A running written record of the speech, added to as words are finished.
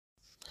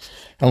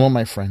Hello,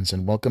 my friends,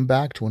 and welcome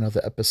back to another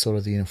episode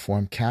of The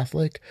Informed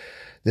Catholic.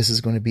 This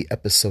is going to be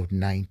episode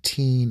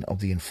 19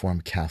 of The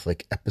Informed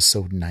Catholic,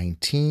 episode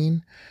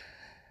 19.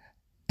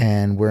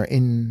 And we're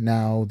in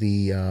now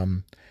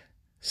the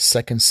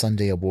second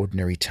Sunday of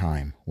Ordinary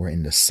Time. We're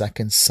in the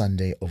second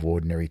Sunday of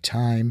Ordinary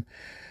Time.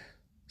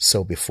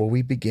 So before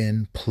we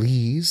begin,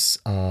 please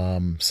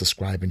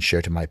subscribe and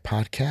share to my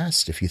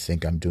podcast if you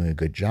think I'm doing a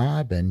good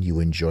job and you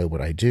enjoy what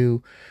I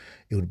do.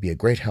 It would be a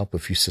great help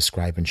if you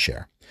subscribe and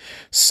share.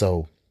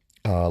 So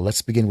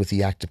let's begin with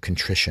the act of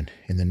contrition.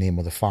 In the name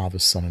of the Father,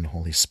 Son, and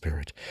Holy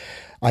Spirit.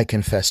 I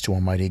confess to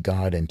Almighty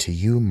God and to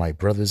you, my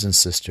brothers and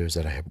sisters,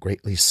 that I have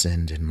greatly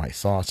sinned in my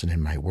thoughts and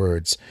in my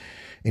words,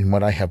 in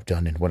what I have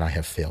done and what I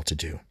have failed to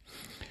do.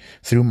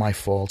 Through my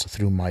fault,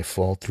 through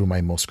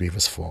my most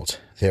grievous fault.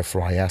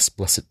 Therefore I ask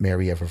Blessed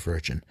Mary, ever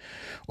Virgin,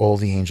 all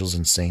the angels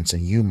and saints,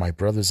 and you, my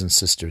brothers and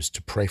sisters,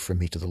 to pray for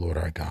me to the Lord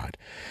our God.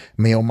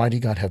 May Almighty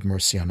God have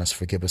mercy on us,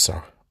 forgive us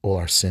all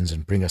our sins,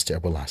 and bring us to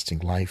everlasting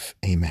life.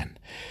 Amen.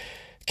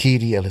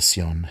 Kyrie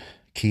eleison,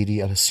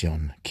 Kyrie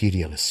eleison,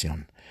 Kyrie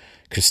eleison.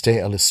 Christe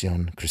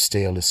eleison, Christe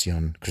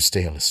eleison, Christe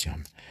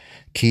eleison.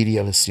 Kyrie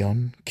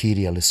eleison,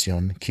 Kyrie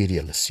eleison, Kyrie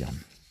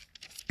eleison.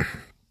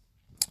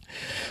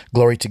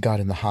 Glory to God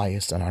in the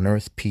highest, and on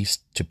earth peace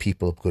to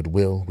people of good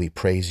will. We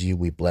praise you,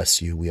 we bless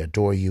you, we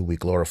adore you, we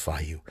glorify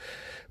you.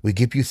 We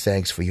give you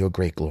thanks for your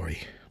great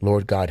glory.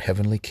 Lord God,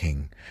 heavenly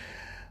King,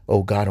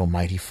 O God,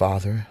 Almighty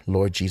Father,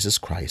 Lord Jesus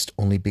Christ,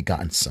 only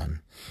begotten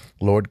Son,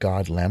 Lord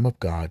God, Lamb of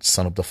God,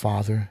 Son of the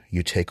Father,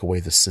 you take away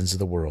the sins of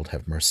the world,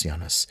 have mercy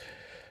on us.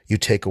 You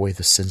take away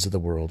the sins of the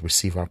world,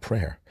 receive our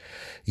prayer.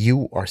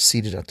 You are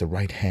seated at the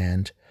right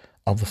hand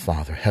of the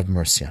Father, have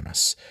mercy on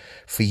us.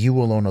 For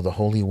you alone are the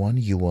Holy One,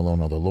 you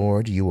alone are the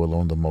Lord, you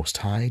alone the Most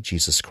High,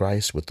 Jesus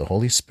Christ, with the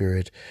Holy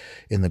Spirit,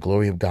 in the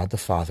glory of God the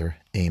Father.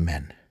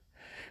 Amen.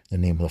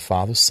 In the name of the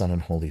Father, Son,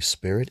 and Holy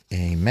Spirit.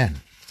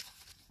 Amen.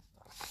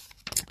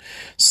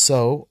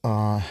 So,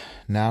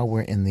 now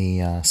we're in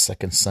the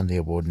second Sunday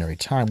of Ordinary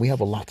Time. We have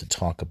a lot to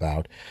talk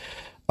about.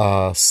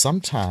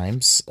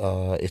 Sometimes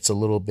it's a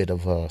little bit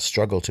of a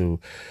struggle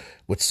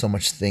with so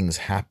much things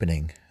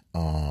happening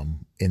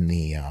in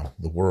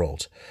the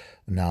world.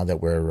 Now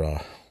that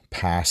we're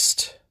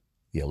past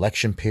the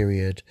election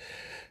period,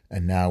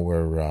 and now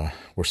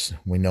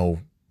we know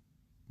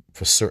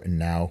for certain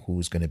now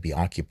who's going to be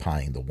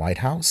occupying the White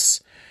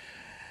House,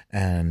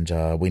 and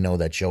we know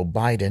that Joe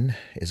Biden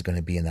is going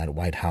to be in that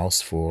White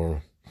House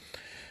for,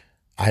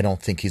 I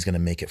don't think he's going to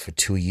make it for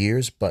 2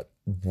 years, but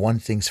one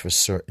thing's for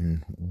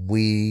certain,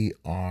 we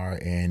are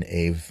in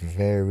a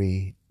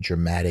very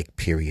dramatic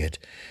period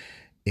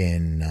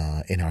in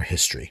our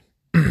history.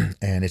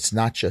 And it's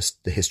not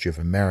just the history of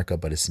America,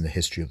 but it's in the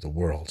history of the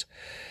world.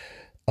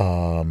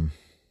 We're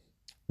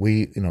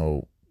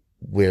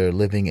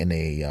living in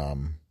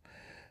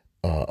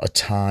a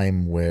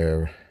time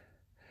where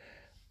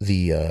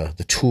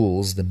the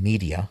tools, the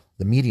media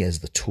is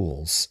the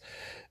tools,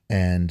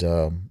 and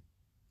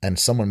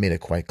someone made it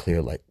quite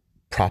clear, like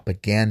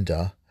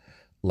propaganda,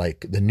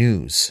 like the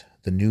news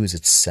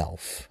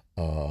itself,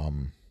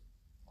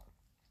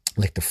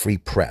 like the free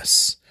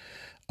press,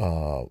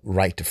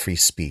 right to free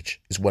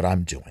speech is what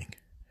I'm doing.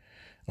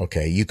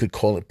 Okay, you could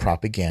call it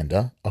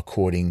propaganda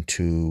according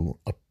to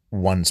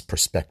one's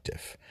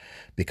perspective,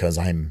 because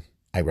I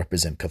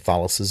represent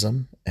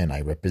Catholicism and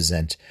I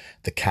represent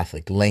the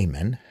Catholic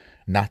layman,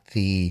 not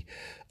the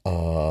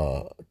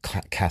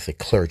Catholic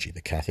clergy.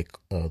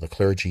 The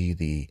clergy,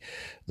 the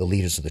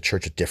leaders of the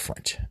church are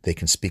different. They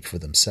can speak for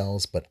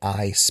themselves, but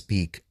I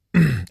speak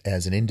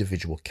as an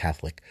individual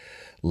Catholic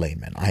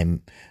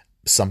layman.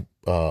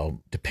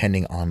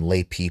 Depending on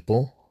lay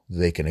people,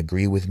 they can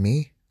agree with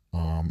me,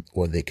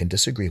 or they can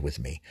disagree with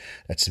me.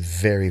 That's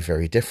very,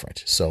 very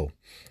different. So,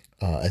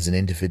 as an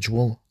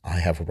individual, I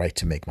have a right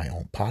to make my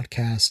own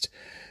podcast,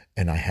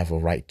 and I have a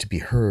right to be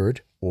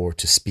heard or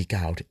to speak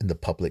out in the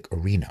public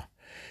arena.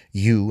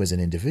 You, as an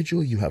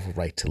individual, you have a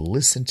right to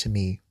listen to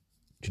me,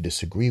 to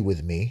disagree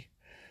with me,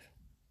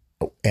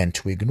 and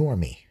to ignore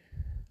me.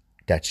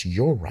 That's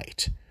your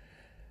right.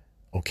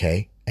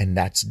 Okay? And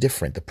that's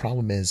different. The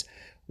problem is,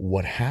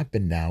 what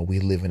happened now, we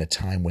live in a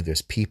time where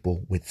there's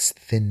people with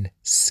thin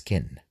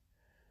skin.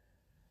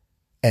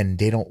 And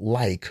they don't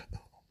like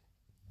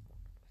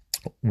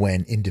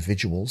when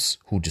individuals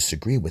who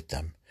disagree with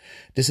them.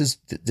 This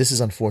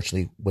is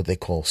unfortunately what they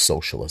call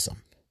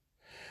socialism.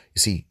 You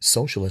see,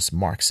 socialist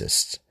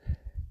Marxists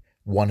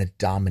want to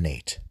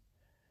dominate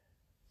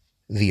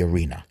the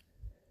arena,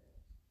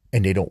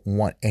 and they don't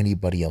want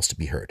anybody else to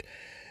be heard.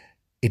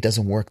 It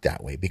doesn't work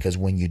that way, because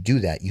when you do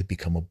that, you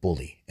become a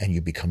bully and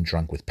you become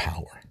drunk with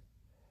power.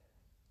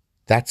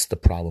 That's the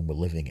problem we're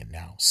living in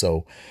now.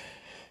 So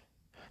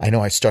I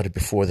know I started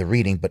before the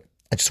reading, but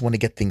I just want to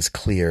get things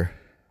clear,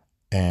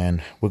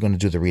 and we're going to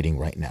do the reading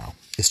right now.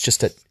 It's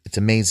just that it's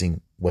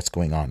amazing what's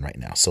going on right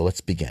now. So let's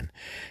begin.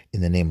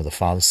 In the name of the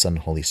Father, Son,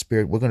 and Holy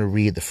Spirit. We're going to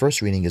read, the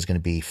first reading is going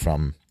to be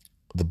from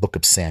the book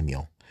of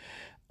Samuel,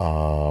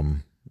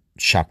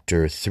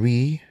 chapter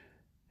 3,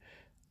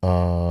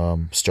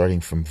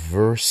 starting from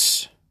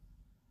verse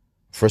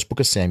First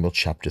Book of Samuel,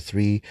 chapter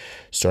 3,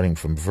 starting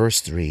from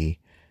verse 3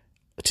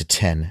 to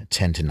 10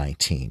 to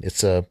 19.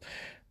 It's a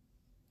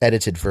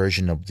edited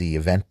version of the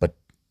event, but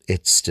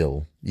it's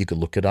still, you could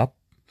look it up.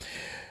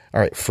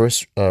 All right,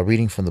 first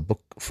reading from the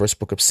first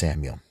book of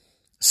Samuel.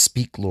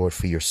 Speak, Lord,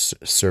 for your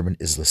servant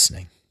is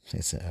listening.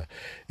 It's an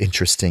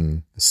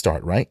interesting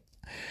start, right?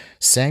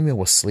 Samuel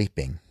was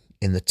sleeping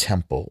in the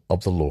temple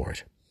of the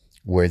Lord,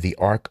 where the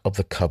ark of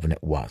the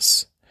covenant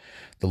was.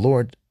 The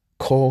Lord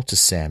called to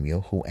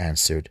Samuel, who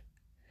answered,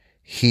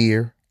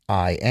 "Here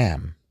I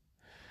am."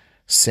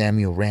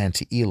 Samuel ran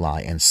to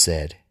Eli and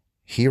said,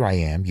 "Here I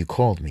am, you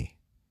called me."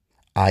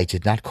 "I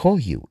did not call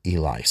you,"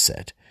 Eli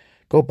said.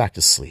 "Go back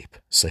to sleep."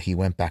 So he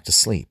went back to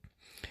sleep.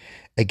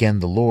 Again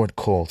the Lord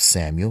called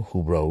Samuel,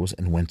 who rose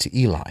and went to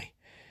Eli.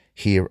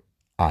 "Here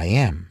I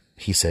am,"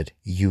 he said,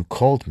 "you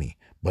called me."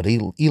 But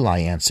Eli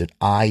answered,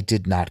 "I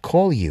did not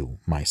call you,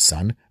 my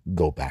son.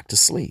 Go back to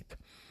sleep."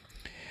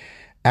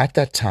 At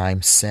that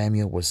time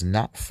Samuel was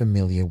not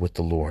familiar with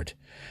the Lord,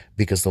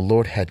 because the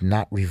Lord had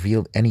not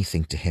revealed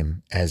anything to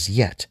him as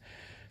yet.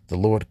 The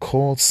Lord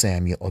called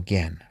Samuel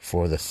again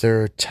for the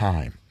third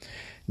time.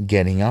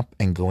 Getting up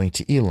and going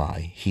to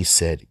Eli, he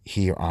said,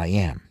 "Here I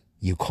am.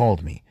 You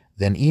called me."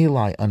 Then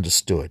Eli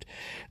understood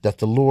that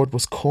the Lord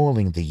was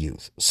calling the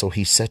youth, so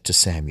he said to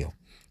Samuel,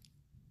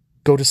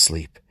 "Go to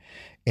sleep,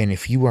 and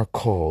if you are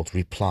called,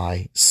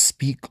 reply,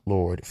 'Speak,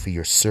 Lord, for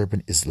your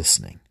servant is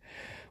listening.'"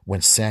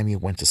 When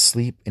Samuel went to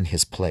sleep in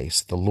his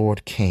place, the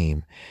Lord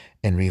came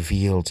and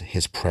revealed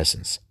his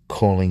presence,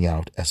 calling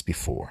out as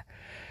before,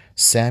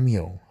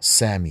 "Samuel,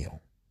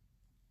 Samuel."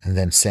 And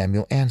then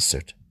Samuel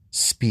answered,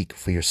 "Speak,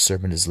 for your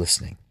servant is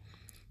listening."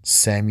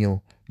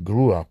 Samuel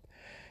grew up,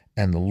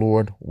 and the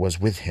Lord was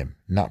with him,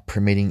 not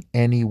permitting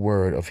any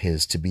word of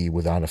his to be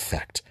without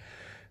effect.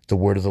 The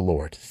word of the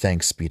Lord.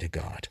 Thanks be to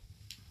God.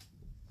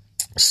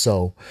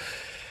 So,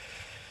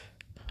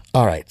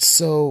 all right.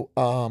 So,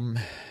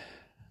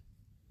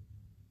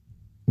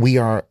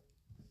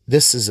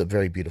 this is a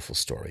very beautiful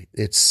story.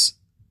 It's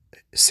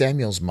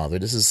Samuel's mother.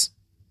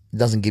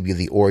 Doesn't give you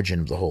the origin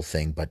of the whole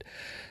thing, but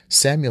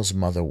Samuel's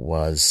mother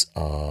was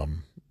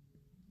kind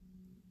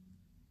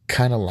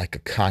of like a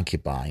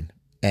concubine.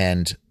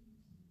 And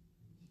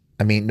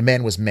I mean, the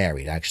man was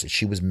married, actually.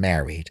 She was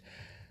married.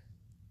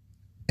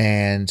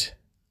 And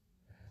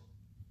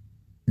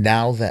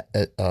now that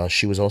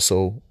she was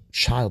also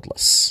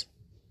childless.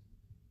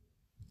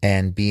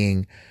 And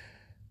being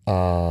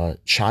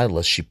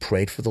childless, she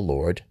prayed for the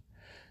Lord.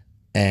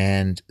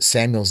 And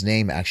Samuel's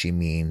name actually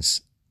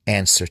means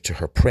answer to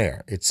her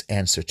prayer. It's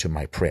answer to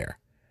my prayer.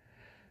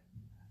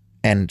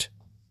 And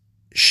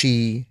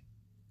she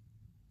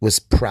was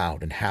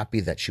proud and happy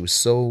that she was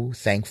so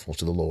thankful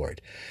to the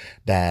Lord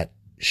that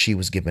she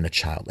was given a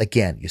child.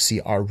 Again, you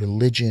see, our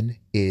religion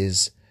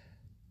is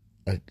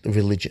a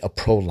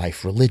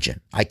pro-life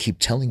religion. I keep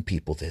telling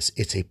people this.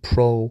 It's a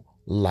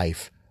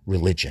pro-life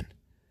religion.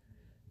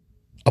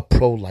 A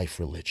pro-life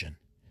religion.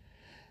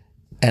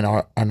 And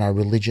our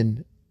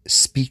religion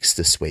speaks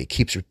this way. It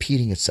keeps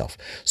repeating itself.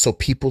 So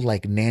people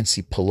like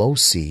Nancy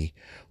Pelosi,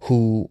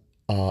 who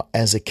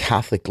as a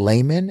Catholic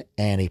layman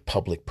and a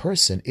public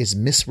person is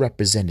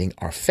misrepresenting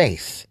our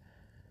faith.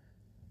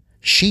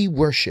 She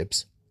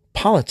worships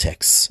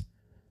politics.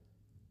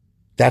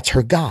 That's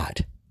her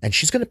God. And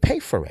she's going to pay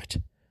for it.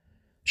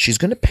 She's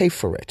going to pay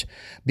for it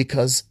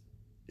because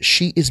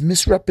she is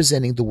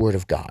misrepresenting the word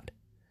of God.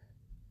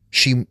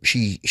 She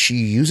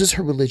uses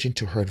her religion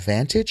to her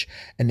advantage,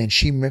 and then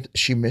she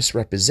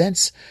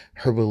misrepresents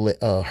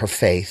her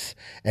faith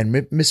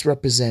and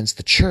misrepresents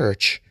the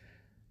church,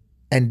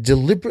 and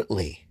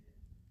deliberately.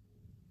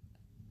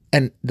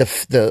 And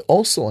the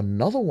also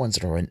another ones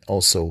that are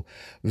also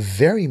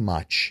very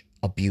much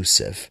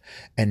abusive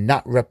and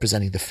not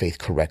representing the faith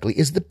correctly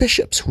is the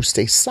bishops who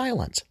stay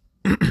silent.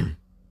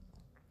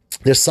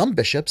 There's some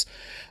bishops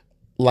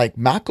like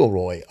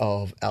McElroy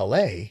of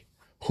LA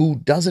who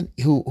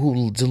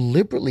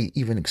deliberately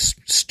even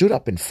stood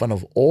up in front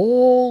of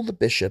all the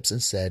bishops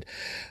and said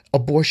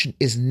abortion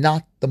is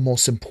not the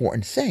most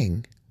important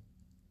thing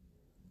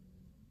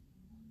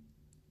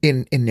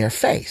in their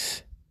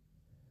faith.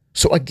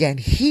 So again,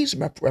 he's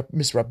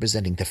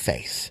misrepresenting the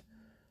faith.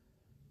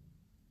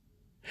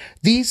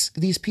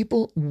 These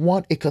people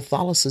want a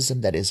Catholicism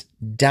that is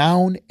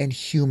down and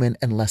human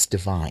and less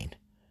divine.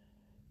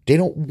 They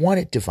don't want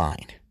it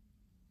divine.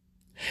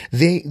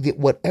 They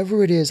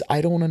whatever it is, I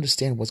don't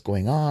understand what's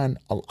going on.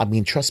 I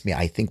mean, trust me,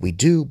 I think we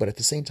do, but at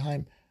the same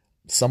time,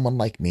 someone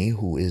like me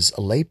who is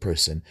a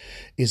layperson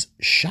is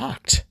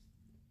shocked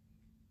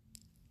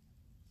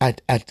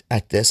at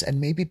this, and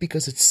maybe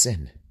because it's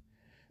sin.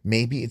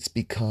 Maybe it's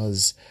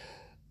because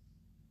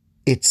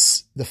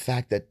it's the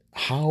fact that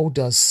how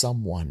does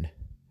someone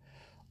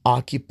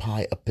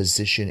occupy a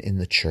position in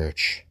the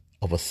church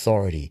of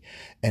authority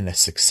and a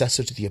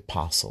successor to the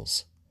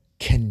apostles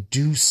can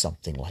do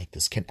something like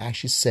this, can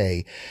actually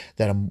say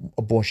that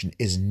abortion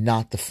is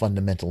not the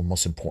fundamental,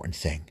 most important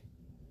thing?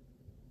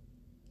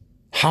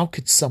 How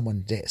could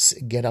someone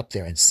get up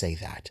there and say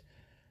that?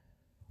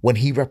 when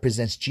he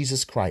represents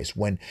Jesus Christ,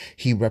 when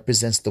he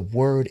represents the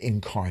Word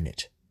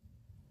incarnate,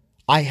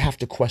 I have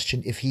to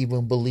question if he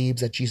even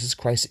believes that Jesus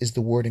Christ is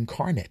the Word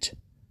incarnate.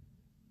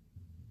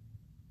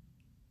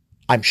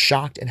 I'm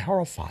shocked and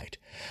horrified.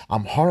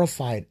 I'm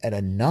horrified at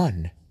a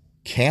nun,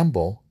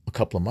 Campbell, a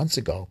couple of months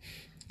ago,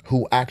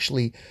 who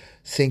actually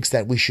thinks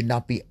that we should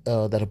not be,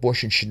 that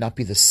abortion should not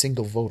be the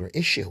single voter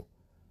issue.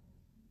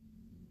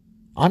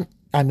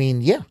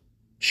 Yeah,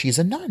 she's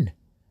a nun.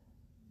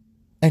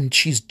 And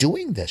she's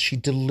doing this. She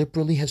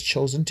deliberately has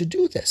chosen to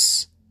do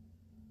this,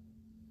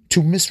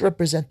 to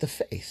misrepresent the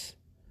faith.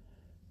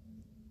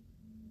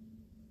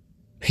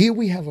 Here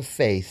we have a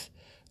faith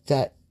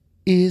that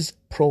is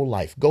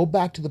pro-life. Go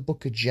back to the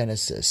book of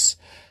Genesis.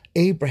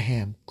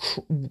 Abraham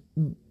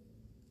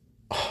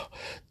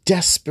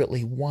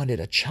desperately wanted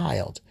a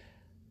child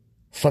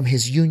from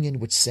his union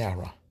with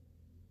Sarah.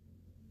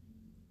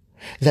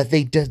 That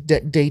they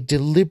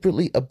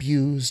deliberately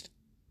abused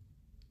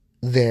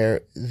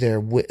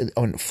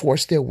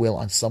forced their will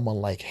on someone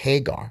like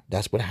Hagar.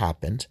 That's what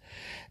happened.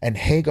 And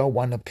Hagar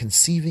wound up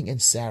conceiving in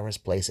Sarah's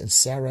place, and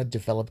Sarah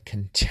developed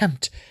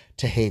contempt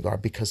to Hagar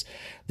because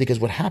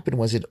what happened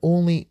was it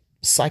only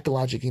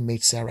psychologically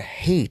made Sarah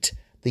hate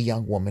the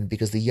young woman,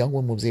 because the young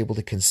woman was able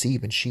to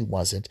conceive and she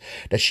wasn't,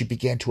 that she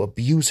began to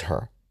abuse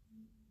her.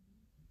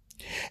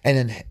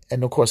 And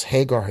of course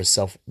Hagar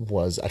herself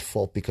was at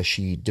fault because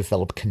she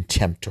developed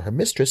contempt to her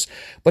mistress,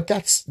 but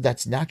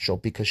that's natural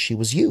because she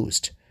was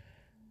used.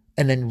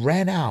 And then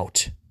ran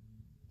out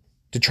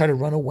to try to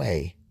run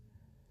away,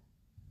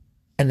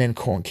 and then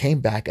came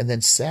back, and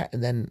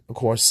then of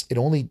course it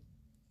only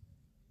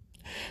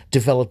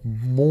developed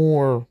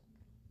more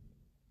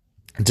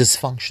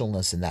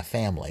dysfunctionalness in that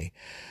family.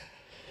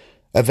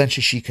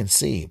 Eventually she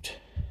conceived.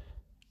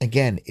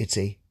 Again, it's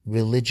a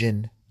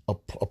religion, a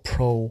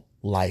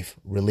pro-life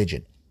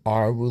religion.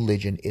 Our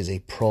religion is a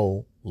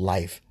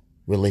pro-life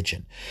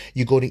religion.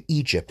 You go to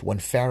Egypt, when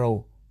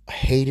Pharaoh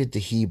hated the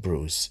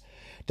Hebrews,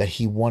 that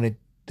he wanted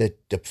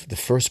the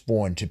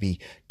firstborn to be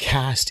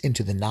cast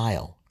into the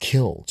Nile,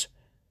 killed.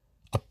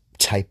 A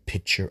type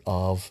picture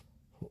of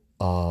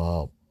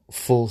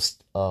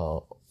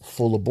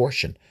full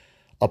abortion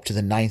up to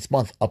the 9th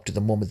month, up to the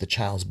moment the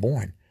child's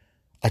born.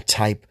 A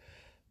type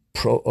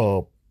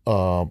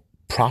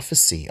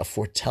prophecy, a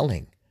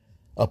foretelling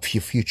of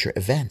future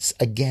events.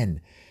 Again,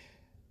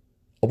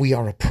 we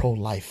are a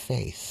pro-life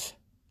faith.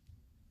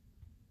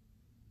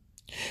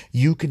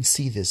 You can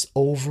see this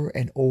over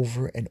and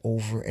over and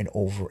over and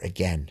over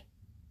again.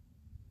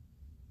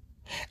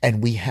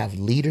 And we have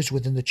leaders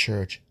within the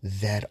church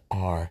that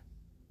are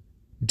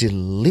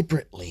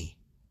deliberately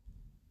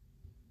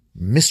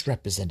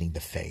misrepresenting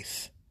the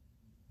faith,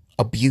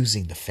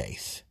 abusing the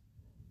faith,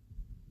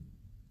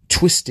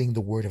 twisting the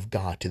word of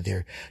God to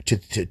their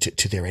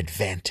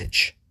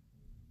advantage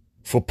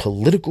for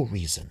political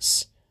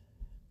reasons.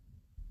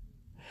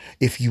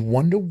 If you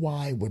wonder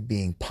why we're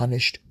being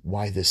punished,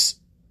 why this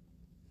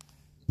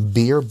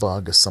beer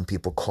bug, as some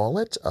people call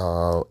it,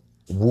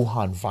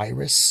 Wuhan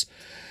virus,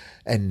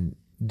 and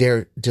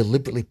they're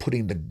deliberately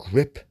putting the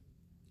grip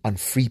on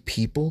free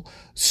people,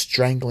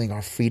 strangling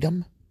our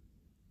freedom,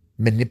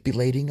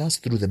 manipulating us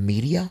through the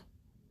media,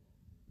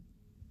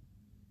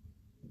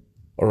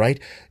 all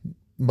right,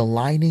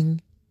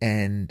 maligning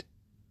and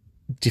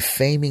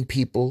defaming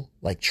people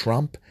like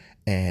Trump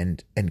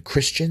and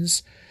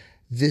Christians.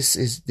 This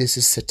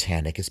is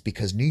satanic. It's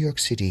because New York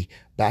City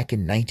back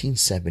in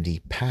 1970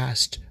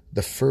 passed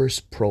the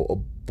first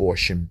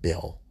pro-abortion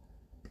bill.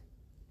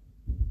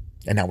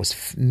 And that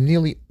was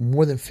nearly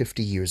more than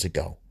 50 years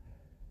ago.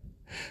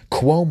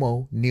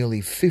 Cuomo,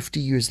 nearly 50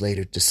 years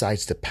later,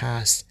 decides to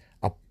pass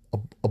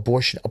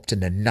abortion up to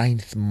the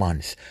 9th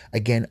month.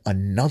 Again,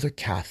 another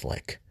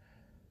Catholic.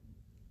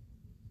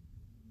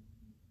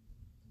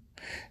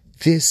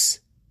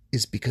 This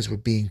is because we're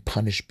being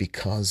punished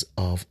because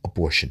of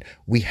abortion.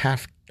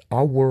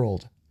 Our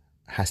world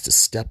has to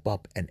step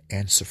up and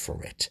answer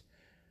for it.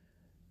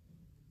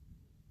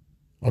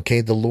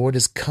 Okay, the Lord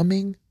is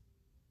coming,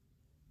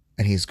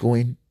 and he's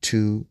going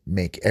to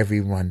make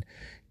everyone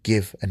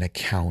give an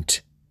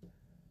account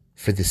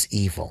for this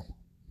evil,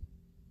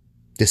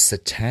 this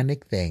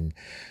satanic thing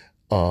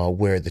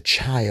where the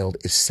child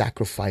is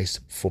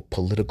sacrificed for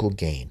political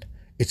gain.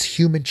 It's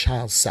human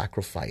child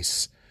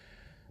sacrifice.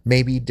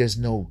 Maybe there's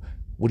no,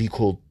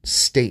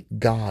 state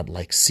god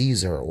like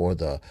Caesar or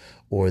the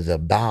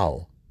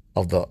Baal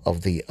of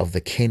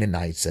the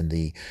Canaanites and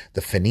the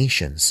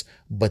Phoenicians,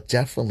 but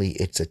definitely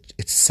it's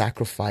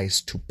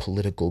sacrifice to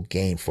political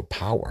gain for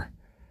power.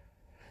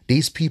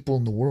 These people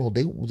in the world,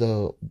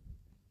 the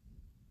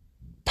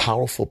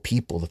powerful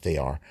people that they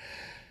are,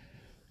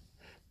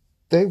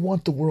 they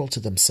want the world to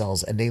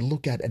themselves, and they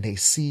look at and they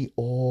see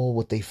all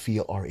what they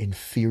feel are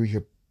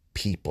inferior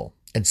people.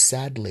 And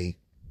sadly,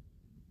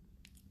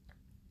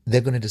 they're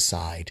going to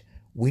decide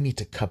we need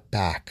to cut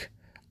back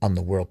on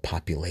the world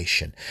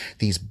population.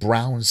 These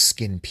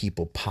brown-skinned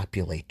people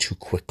populate too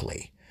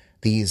quickly.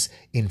 These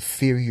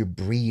inferior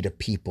breed of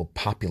people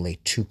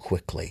populate too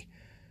quickly.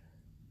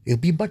 It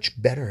would be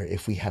much better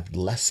if we have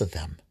less of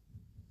them.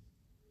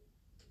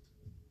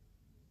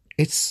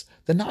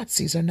 The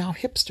Nazis are now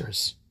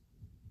hipsters.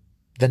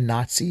 The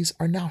Nazis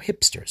are now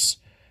hipsters.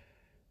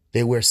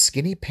 They wear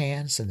skinny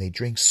pants and they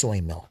drink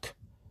soy milk.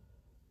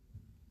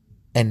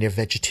 And they're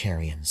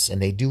vegetarians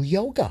and they do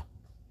yoga.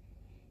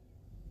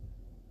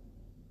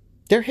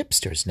 They're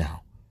hipsters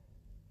now.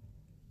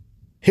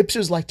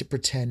 Hipsters like to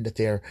pretend that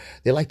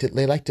they like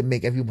to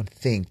make everyone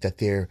think that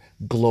they're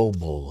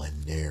global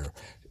and they're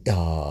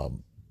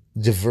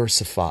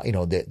diversified.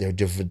 They're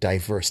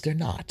diverse. They're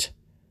not.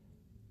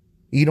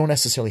 You don't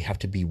necessarily have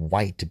to be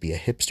white to be a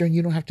hipster, and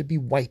you don't have to be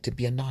white to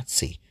be a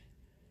Nazi.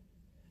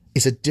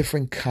 It's a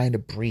different kind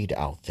of breed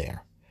out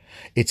there.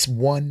 It's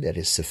one that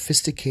is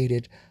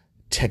sophisticated,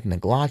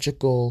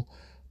 technological.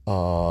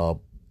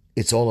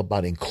 It's all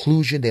about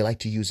inclusion. They like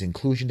to use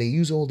inclusion. They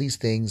use all these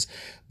things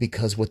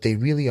because what they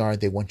really are,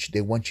 they want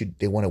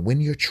to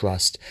win your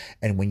trust.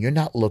 And when you're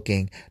not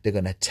looking, they're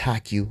going to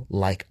attack you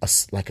like a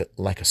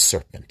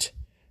serpent.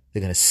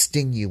 They're going to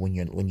sting you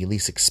when you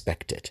least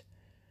expect it.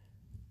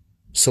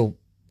 So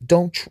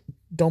don't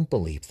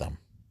believe them.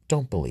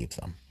 Don't believe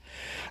them.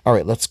 All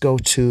right, let's go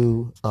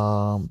to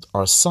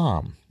our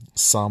Psalm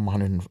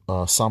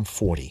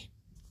 40.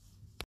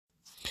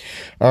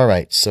 All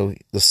right, so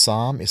the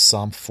Psalm is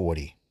Psalm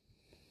 40.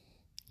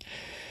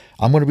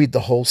 I'm going to read the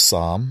whole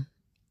Psalm,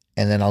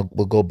 and then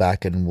we'll go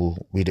back and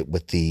we'll read it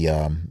with the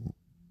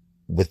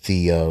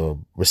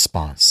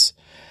response.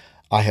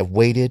 I have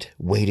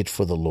waited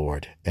for the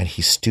Lord, and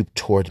he stooped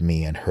toward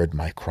me and heard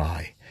my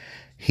cry.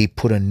 He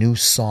put a new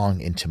song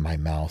into my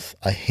mouth,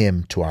 a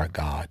hymn to our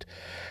God.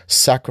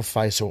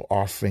 Sacrifice or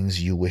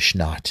offerings you wish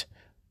not,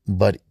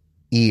 but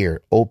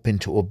ear open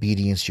to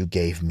obedience you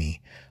gave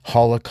me.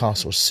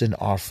 Holocaust or sin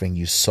offering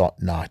you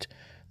sought not.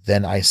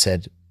 Then I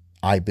said,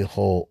 I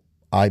behold,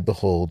 I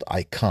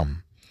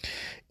come.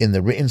 In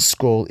the written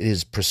scroll it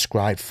is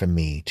prescribed for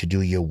me to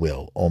do your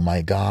will. O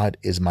my God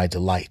is my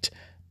delight,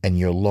 and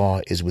your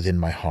law is within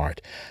my heart.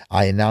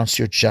 I announce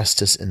your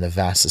justice in the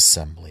vast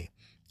assembly.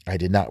 I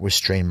did not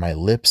restrain my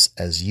lips,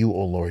 as you,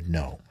 O Lord,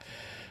 know.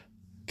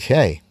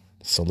 Okay,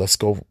 so let's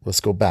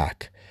go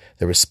back.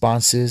 The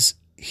response is,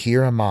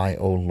 here am I,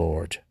 O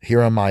Lord. Here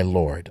am I,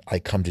 Lord. I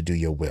come to do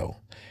your will.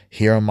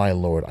 Here am I,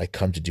 Lord. I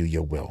come to do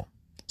your will.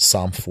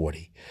 Psalm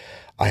 40.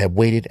 I have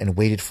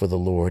waited for the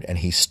Lord, and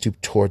he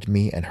stooped toward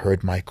me and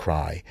heard my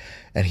cry.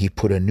 And he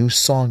put a new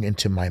song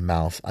into my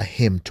mouth, a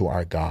hymn to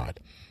our God.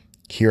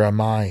 Here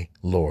am I,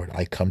 Lord.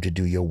 I come to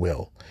do your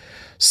will.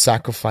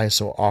 Sacrifice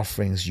or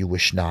offerings you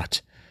wish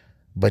not,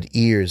 but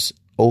ears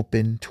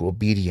open to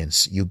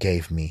obedience you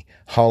gave me.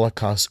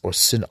 Holocaust or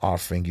sin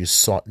offering you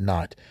sought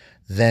not.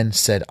 Then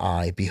said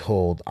I,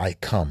 behold, I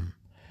come.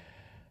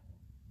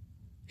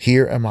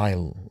 Here am I,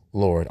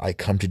 Lord, I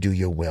come to do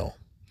your will.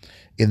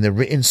 In the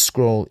written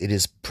scroll it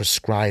is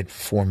prescribed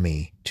for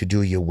me to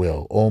do your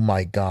will. O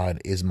my God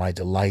is my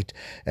delight,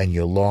 and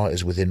your law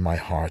is within my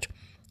heart.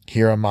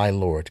 Here am I,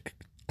 Lord,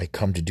 I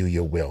come to do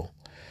your will.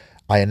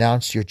 I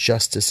announce your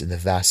justice in the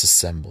vast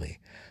assembly.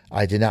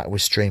 I did not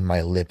restrain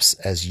my lips,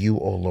 as you,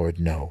 O Lord,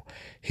 know.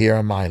 Here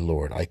am I,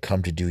 Lord, I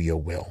come to do your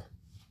will.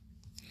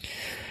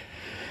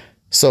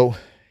 So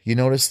you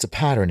notice the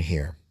pattern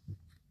here.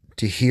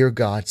 To hear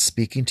God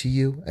speaking to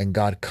you and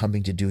God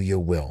coming to do your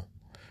will.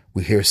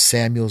 We hear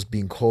Samuel's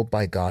being called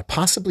by God.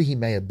 Possibly he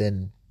may have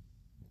been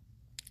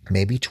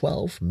maybe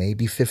 12,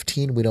 maybe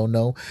 15, we don't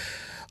know.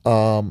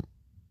 To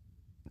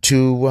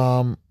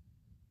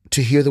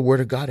hear the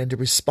word of God and to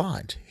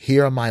respond.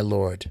 Here am I,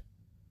 Lord.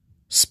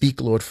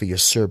 Speak, Lord, for your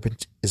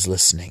servant is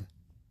listening.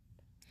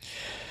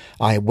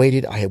 I had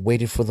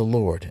waited for the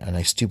Lord, and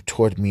I stooped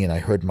toward me, and I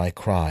heard my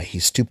cry. He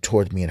stooped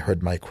toward me and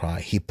heard my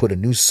cry. He put a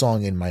new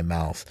song in my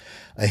mouth,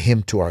 a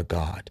hymn to our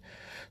God.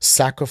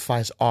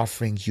 Sacrifice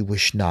offerings you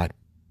wish not,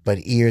 but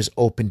ears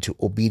open to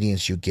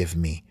obedience you gave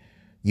me.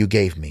 This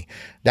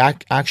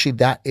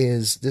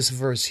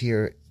verse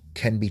here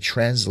can be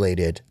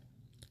translated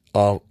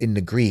in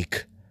the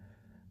Greek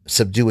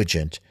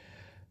Septuagint.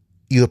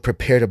 You have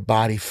prepared a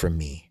body for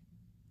me.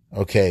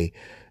 Okay,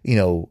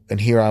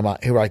 and here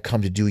I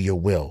come to do your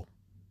will.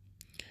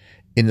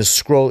 In the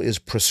scroll is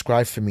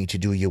prescribed for me to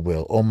do your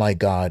will. Oh my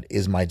God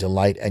is my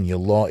delight, and your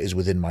law is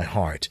within my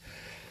heart.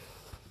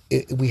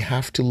 We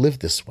have to live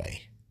this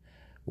way.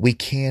 We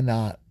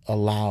cannot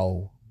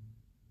allow.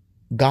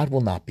 God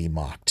will not be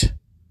mocked.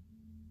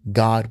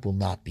 God will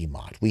not be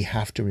mocked. We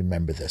have to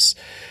remember this.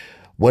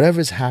 Whatever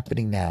is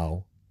happening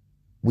now,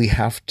 we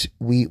as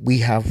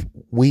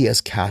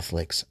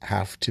Catholics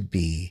have to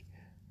be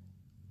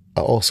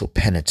also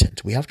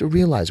penitent. We have to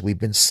realize we've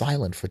been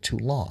silent for too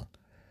long.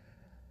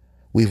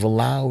 We've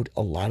allowed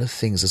a lot of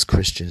things as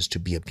Christians to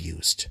be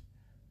abused.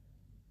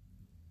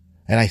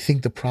 And I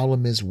think the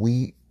problem is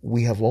we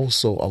have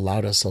also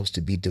allowed ourselves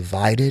to be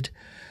divided.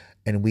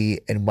 And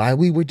while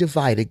we were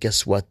divided,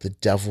 guess what? The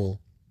devil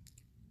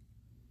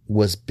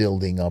was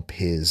building up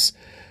his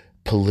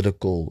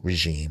political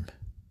regime.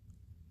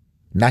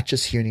 Not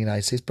just here in the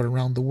United States, but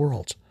around the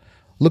world.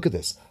 Look at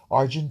this.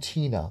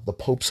 Argentina, the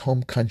Pope's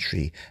home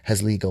country,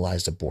 has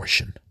legalized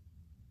abortion.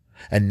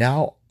 And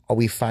now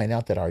we find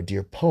out that our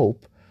dear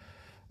Pope,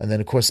 And then,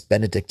 of course,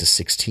 Benedict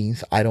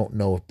XVI. I don't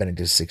know if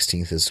Benedict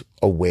XVI is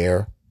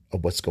aware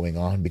of what's going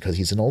on because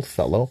he's an old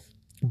fellow.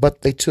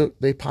 But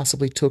they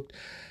possibly took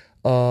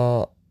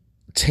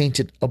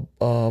tainted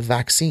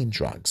vaccine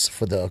drugs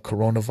for the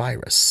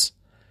coronavirus.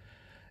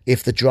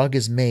 If the drug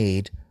is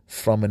made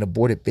from an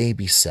aborted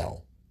baby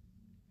cell,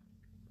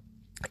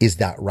 is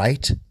that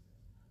right?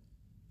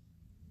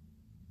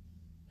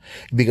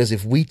 Because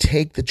if we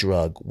take the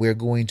drug, we're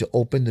going to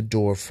open the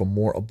door for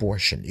more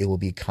abortion. It will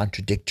be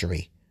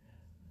contradictory.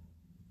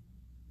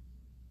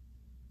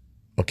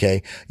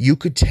 Okay? You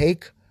could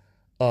take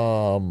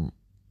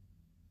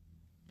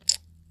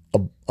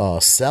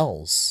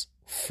cells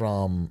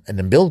from an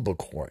umbilical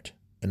cord.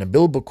 An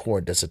umbilical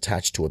cord that's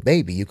attached to a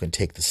baby, you can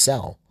take the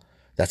cell.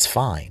 That's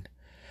fine.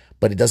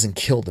 But it doesn't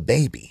kill the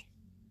baby.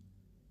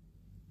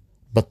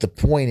 But the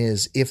point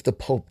is, if the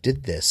Pope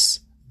did this,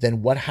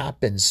 then what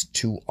happens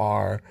to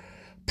our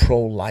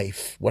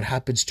pro-life? What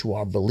happens to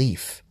our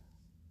belief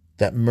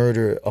that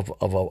murder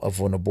of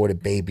an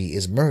aborted baby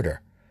is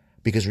murder?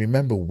 Because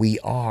remember, we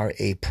are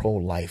a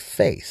pro-life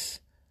faith.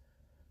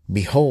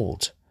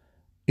 Behold,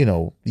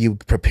 you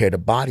prepared a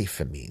body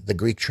for me. The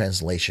Greek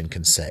translation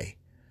can say,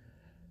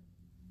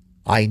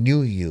 I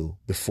knew you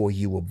before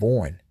you were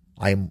born.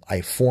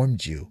 I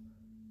formed you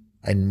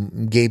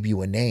and gave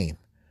you a name.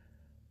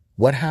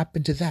 What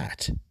happened to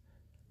that?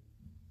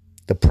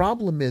 The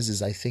problem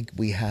is I think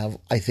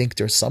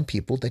there's some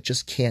people that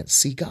just can't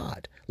see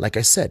God. Like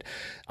I said,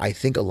 I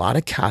think a lot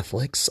of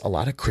Catholics, a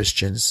lot of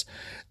Christians,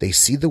 they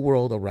see the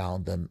world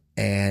around them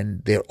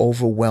and they're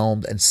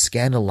overwhelmed and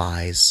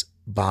scandalized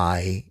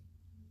by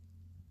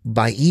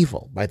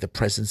evil, by the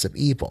presence of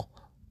evil,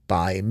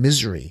 by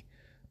misery,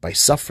 by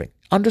suffering.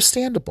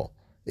 Understandable.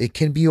 It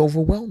can be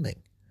overwhelming.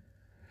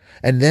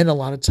 And then a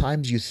lot of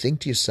times you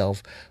think to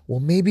yourself, well,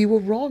 maybe we're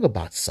wrong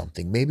about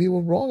something. Maybe we're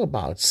wrong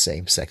about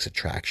same-sex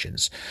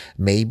attractions.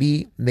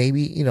 Maybe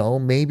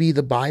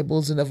the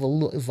Bible's an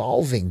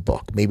evolving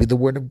book. Maybe the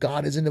Word of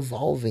God is an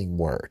evolving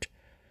word.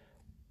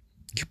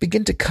 You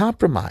begin to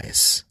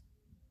compromise.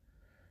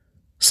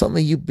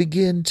 Suddenly you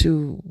begin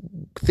to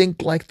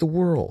think like the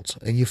world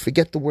and you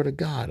forget the Word of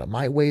God.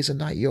 My ways are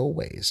not your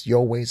ways.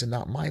 Your ways are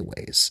not my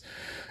ways.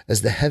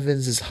 As the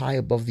heavens is high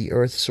above the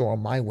earth, so are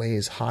my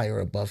ways higher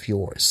above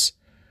yours.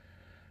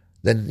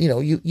 Then,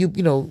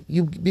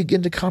 you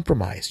begin to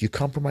compromise. You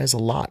compromise a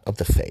lot of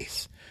the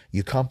faith.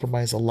 You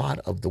compromise a lot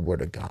of the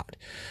Word of God.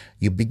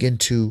 You begin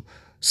to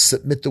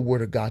submit the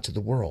Word of God to the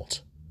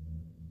world.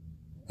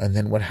 And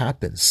then what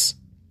happens?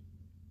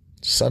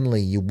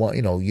 Suddenly you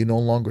no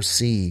longer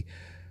see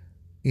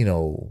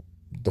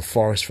the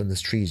forest from the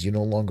trees. You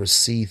no longer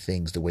see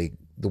things the way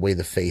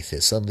the faith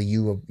is. Suddenly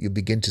you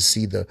begin to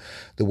see the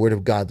Word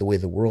of God the way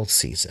the world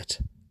sees it.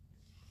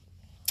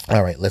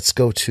 All right, let's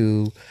go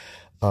to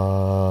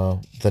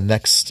the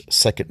next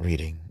second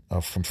reading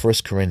from 1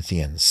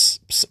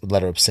 Corinthians,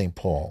 letter of St.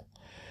 Paul.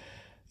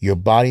 Your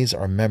bodies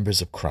are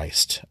members of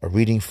Christ. A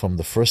reading from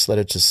the first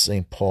letter to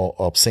St. Paul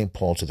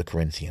to the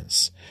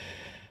Corinthians.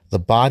 The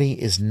body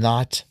is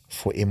not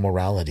for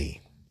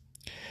immorality,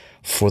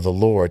 for the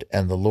Lord,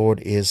 and the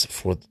Lord is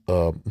for...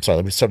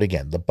 let me start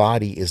again. The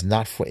body is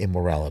not for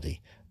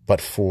immorality,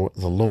 but for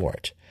the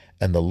Lord,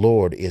 and the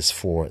Lord is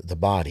for the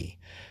body.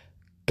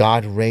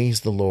 God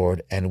raised the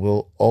Lord and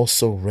will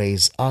also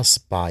raise us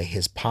by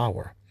his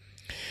power.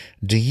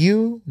 Do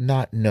you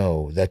not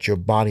know that your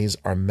bodies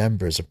are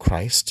members of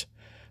Christ?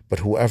 But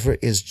whoever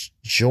is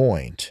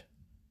joined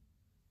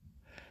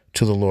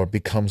to the Lord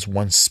becomes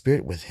one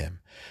spirit with him.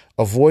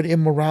 Avoid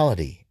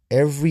immorality.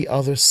 Every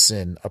other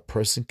sin a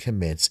person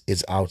commits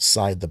is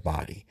outside the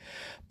body,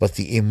 but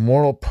the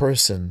immoral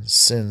person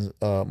sins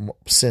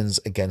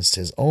against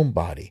his own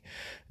body.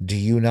 Do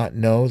you not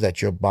know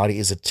that your body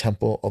is a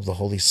temple of the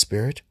Holy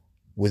Spirit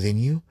within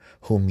you,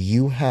 whom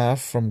you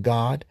have from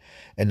God,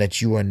 and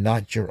that you are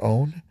not your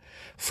own?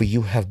 For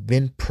you have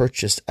been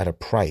purchased at a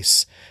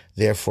price.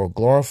 Therefore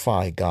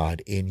glorify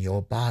God in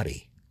your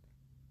body.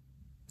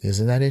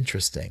 Isn't that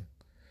interesting?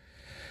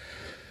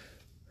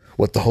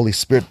 What the Holy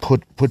Spirit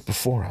put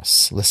before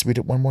us. Let's read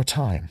it one more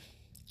time.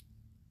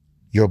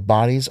 Your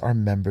bodies are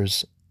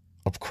members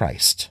of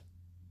Christ.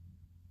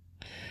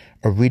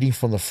 A reading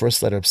from the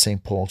first letter of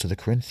St. Paul to the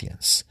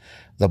Corinthians.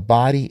 The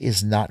body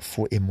is not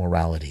for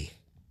immorality.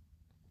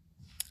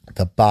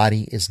 The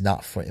body is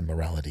not for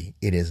immorality.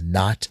 It is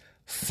not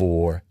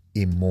for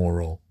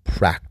immoral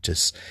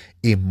practice,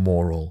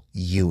 immoral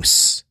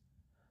use.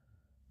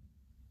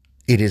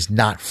 It is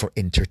not for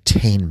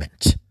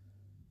entertainment.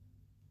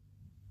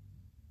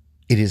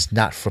 It is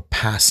not for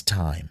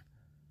pastime.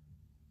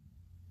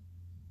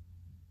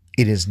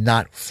 It is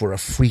not for a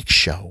freak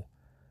show.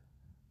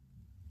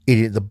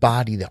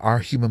 Our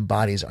human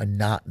bodies are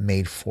not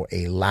made for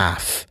a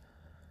laugh,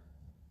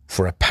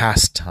 for a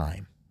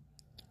pastime.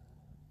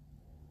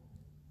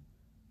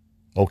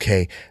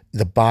 Okay,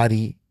 the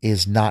body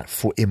is not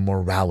for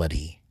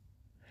immorality,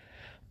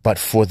 but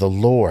for the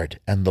Lord,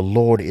 and the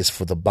Lord is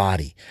for the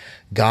body.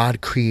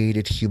 God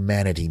created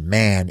humanity,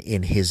 man,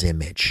 in his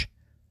image.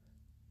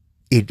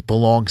 It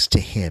belongs to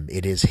him.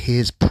 It is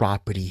his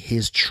property,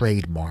 his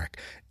trademark,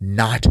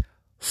 not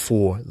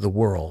for the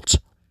world.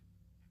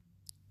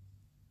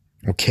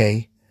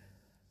 Okay?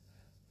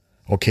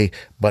 Okay,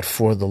 but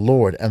for the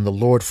Lord, and the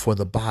Lord for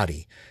the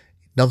body.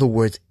 In other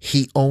words,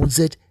 he owns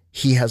it.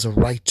 He has a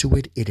right to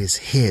it. It is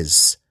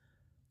his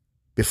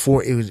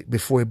before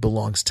it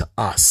belongs to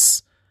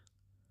us.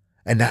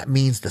 And that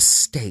means the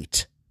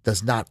state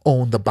does not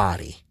own the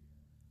body.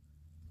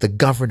 The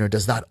governor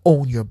does not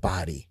own your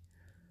body.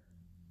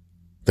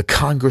 The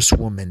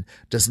congresswoman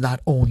does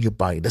not own your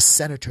body. The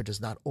senator does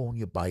not own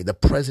your body. The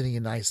president of the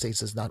United States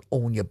does not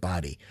own your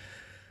body.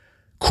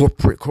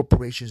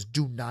 Corporations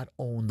do not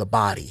own the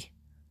body.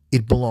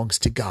 It belongs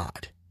to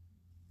God.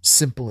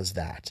 Simple as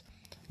that.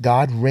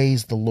 God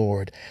raised the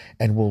Lord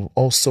and will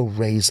also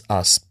raise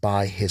us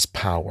by his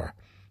power.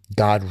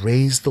 God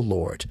raised the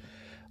Lord.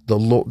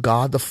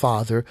 God the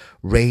Father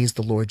raised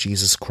the Lord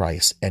Jesus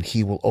Christ, and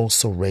he will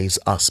also raise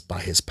us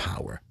by his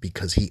power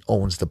because he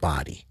owns the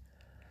body.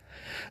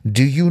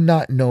 Do you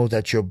not know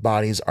that your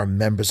bodies are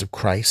members of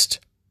Christ?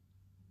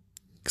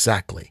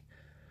 Exactly.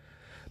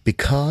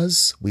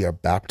 Because we are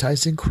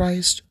baptized in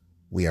Christ,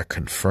 we are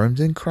confirmed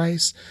in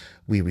Christ,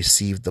 we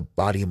receive the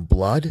body and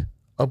blood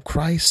of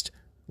Christ,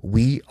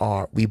 we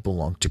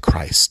belong to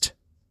Christ.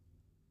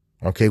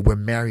 Okay, we're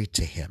married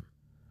to him.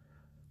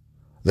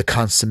 The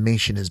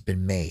consummation has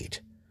been made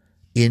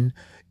in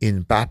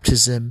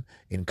baptism,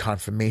 in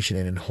confirmation,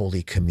 and in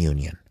Holy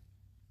Communion.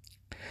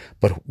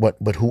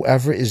 But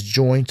whoever is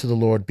joined to the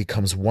Lord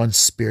becomes one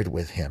spirit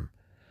with him.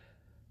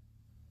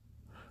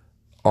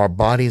 Our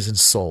bodies and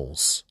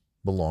souls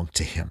belong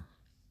to him.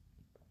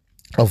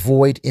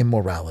 Avoid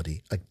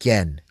immorality.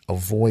 Again,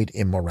 avoid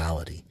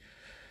immorality.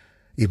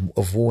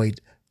 Avoid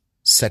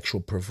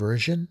sexual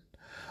perversion.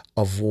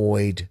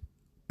 Avoid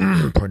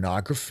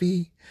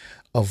pornography.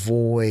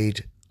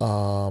 Avoid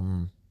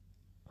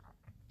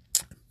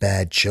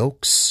bad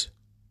jokes,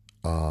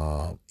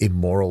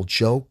 immoral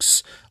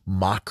jokes,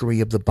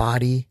 mockery of the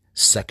body,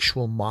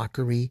 sexual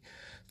mockery,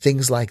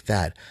 things like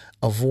that.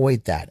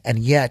 Avoid that. And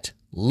yet,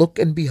 look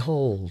and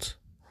behold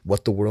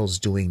what the world's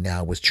doing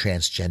now with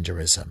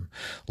transgenderism.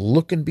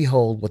 Look and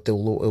behold what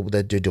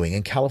they're doing.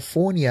 In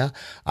California,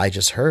 I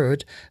just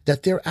heard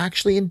that they're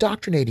actually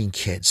indoctrinating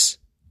kids,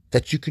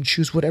 that you can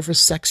choose whatever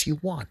sex you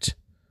want.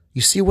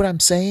 You see what I'm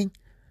saying?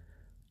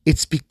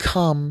 It's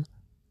become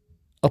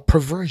a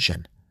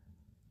perversion.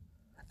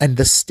 And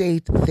the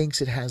state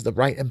thinks it has the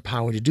right and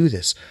power to do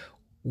this.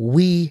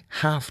 We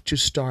have to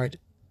start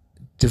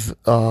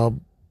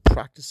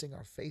practicing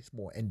our faith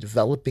more and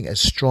developing a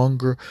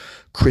stronger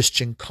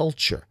Christian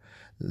culture.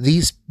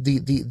 The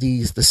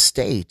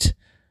state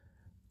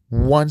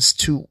wants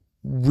to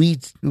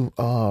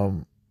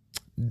reinterpret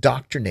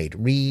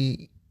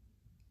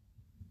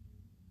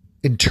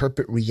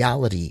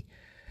reality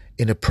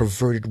in a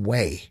perverted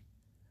way.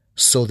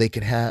 So they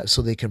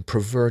can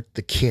pervert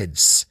the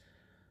kids.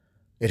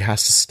 It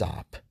has to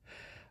stop.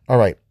 All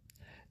right.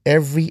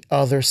 Every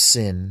other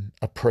sin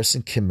a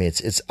person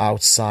commits is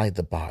outside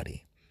the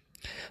body,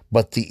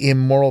 but the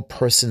immoral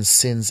person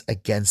sins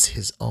against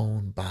his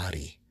own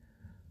body.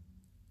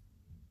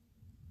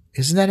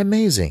 Isn't that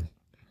amazing?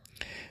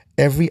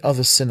 Every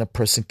other sin a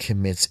person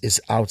commits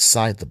is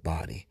outside the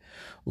body.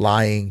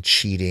 Lying,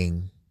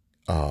 cheating,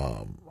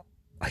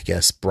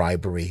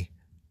 bribery.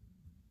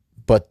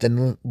 But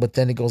then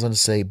it goes on to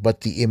say,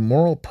 but the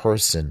immoral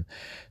person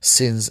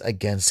sins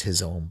against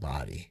his own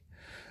body.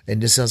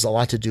 And this has a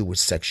lot to do with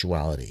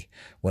sexuality.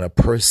 When a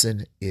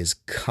person is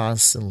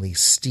constantly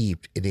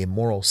steeped in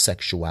immoral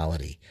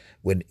sexuality,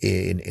 when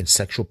in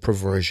sexual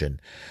perversion,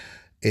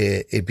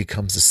 it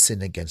becomes a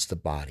sin against the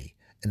body.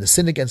 And the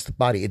sin against the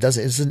body, it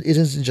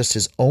isn't just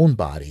his own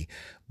body,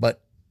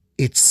 but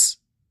it's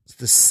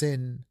the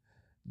sin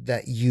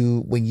that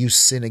when you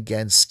sin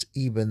against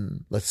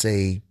even, let's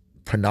say,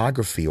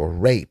 pornography or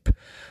rape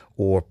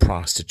or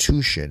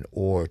prostitution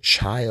or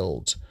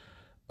child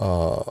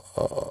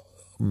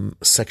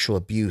sexual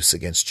abuse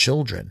against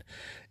children,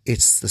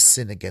 it's the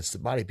sin against the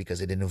body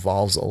because it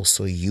involves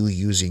also you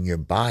using your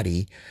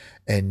body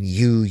and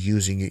you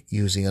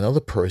using another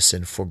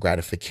person for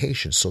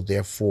gratification. So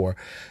therefore,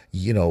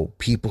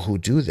 people who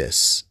do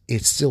this,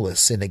 it's still a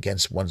sin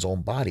against one's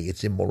own body.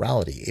 It's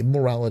immorality.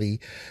 Immorality,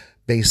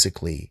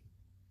 basically,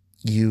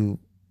 you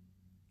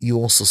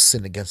also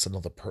sin against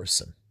another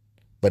person,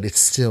 but it's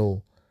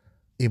still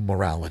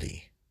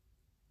immorality.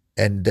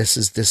 And this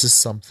is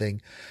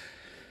something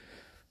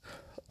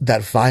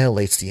that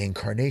violates the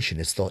incarnation.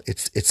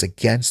 It's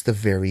against the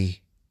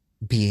very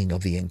being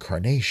of the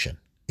incarnation.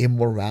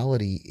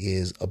 Immorality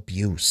is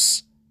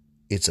abuse.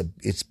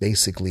 It's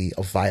basically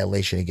a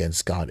violation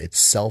against God. It's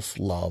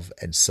self-love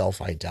and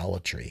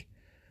self-idolatry.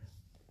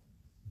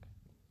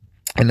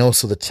 And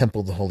also the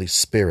temple of the Holy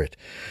Spirit.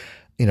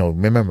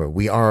 Remember,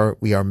 we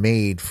are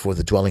made for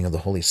the dwelling of the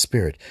Holy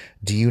Spirit.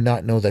 Do you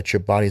not know that your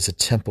body is a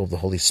temple of the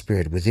Holy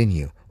Spirit within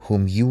you,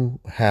 whom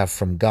you have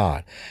from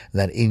God,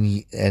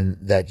 and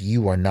that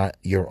you are not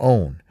your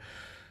own?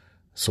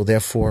 So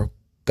therefore,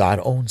 God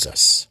owns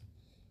us.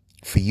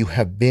 For you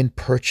have been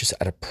purchased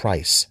at a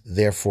price.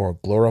 Therefore,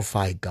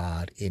 glorify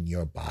God in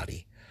your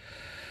body.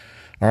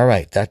 All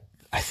right,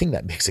 I think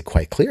that makes it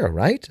quite clear,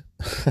 right?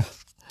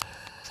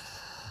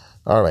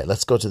 All right,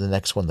 let's go to the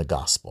next one, the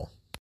gospel.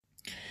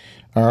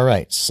 All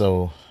right,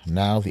 so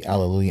now the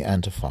Alleluia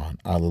antiphon.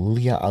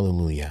 Alleluia,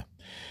 alleluia.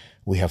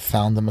 We have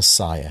found the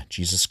Messiah,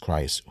 Jesus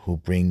Christ, who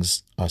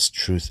brings us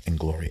truth and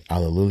glory.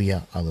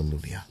 Alleluia,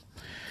 alleluia.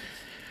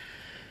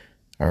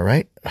 All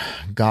right,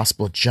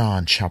 Gospel of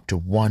John, chapter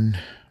 1,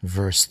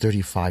 verse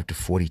 35 to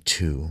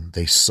 42.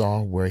 They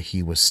saw where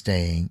he was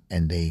staying,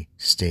 and they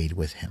stayed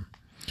with him.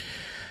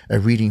 A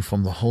reading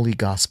from the Holy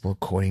Gospel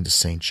according to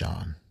St.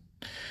 John.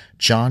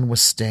 John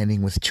was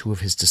standing with two of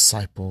his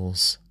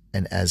disciples,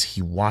 and as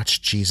he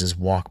watched Jesus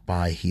walk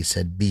by, he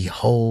said,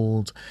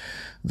 "Behold,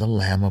 the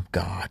Lamb of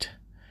God."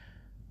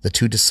 The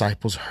two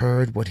disciples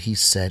heard what he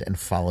said and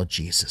followed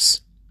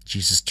Jesus.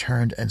 Jesus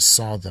turned and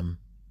saw them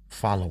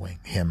following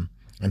him,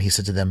 and he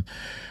said to them,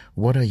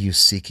 "What are you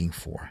seeking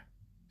for?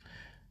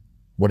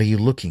 What are you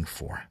looking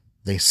for?"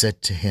 They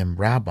said to him,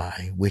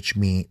 "Rabbi," which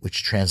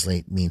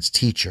translate means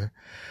teacher,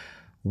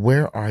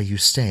 "where are you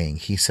staying?"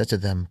 He said to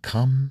them,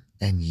 "Come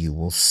and you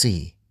will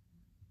see."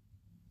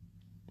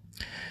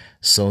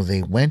 So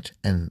they went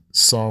and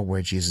saw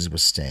where Jesus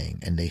was staying,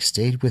 and they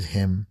stayed with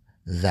him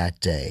that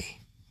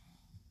day.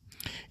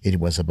 It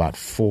was about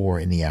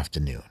 4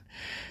 p.m.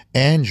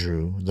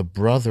 Andrew, the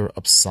brother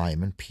of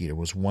Simon Peter,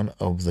 was one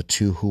of the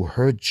two who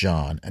heard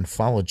John and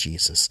followed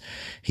Jesus.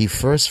 He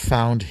first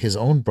found his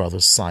own brother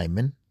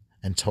Simon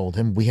and told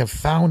him, "We have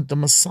found the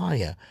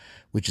Messiah,"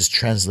 which is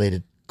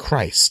translated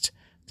Christ.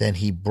 Then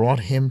he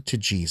brought him to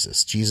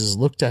Jesus. Jesus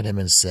looked at him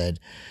and said,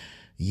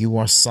 "You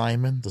are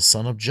Simon, the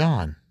son of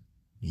John.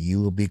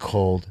 You will be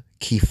called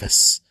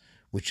Cephas,"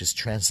 which is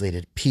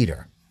translated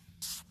Peter.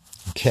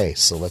 Okay,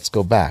 so let's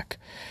go back.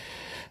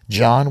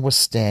 John was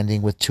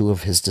standing with two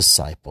of his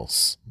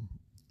disciples,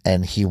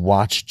 and he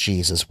watched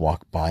Jesus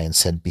walk by and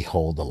said,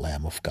 "Behold, the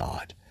Lamb of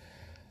God."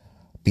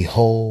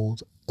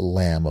 Behold, the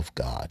Lamb of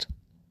God.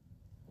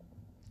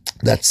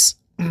 That's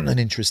an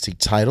interesting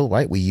title,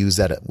 right? We use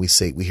that. We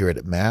hear it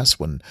at Mass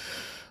when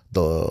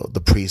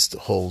the priest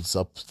holds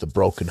up the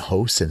broken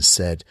host and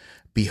said,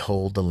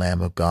 "Behold, the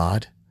Lamb of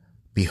God.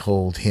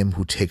 Behold him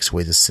who takes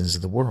away the sins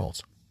of the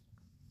world."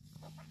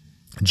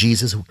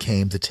 Jesus, who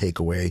came to take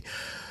away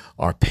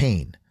our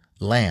pain.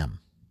 Lamb,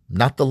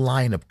 not the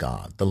Lion of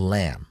God, the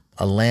Lamb.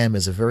 A lamb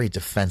is a very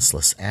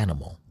defenseless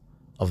animal,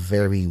 a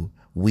very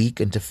weak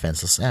and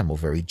defenseless animal,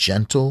 very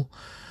gentle,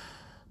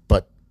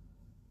 but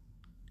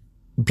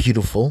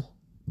beautiful,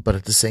 but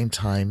at the same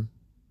time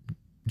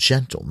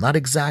gentle. Not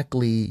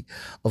exactly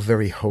a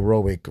very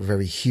heroic,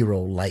 very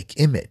hero-like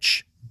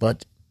image,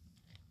 but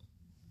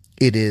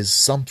it is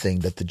something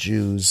that the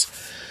Jews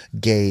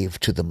gave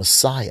to the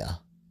Messiah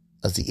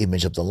as the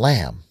image of the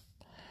Lamb,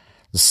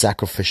 the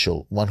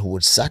sacrificial one who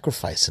would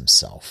sacrifice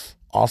himself,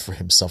 offer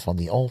himself on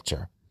the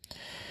altar.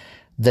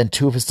 Then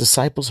two of his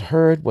disciples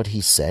heard what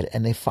he said,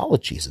 and they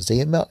followed Jesus.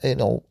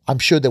 I'm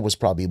sure there was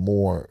probably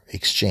more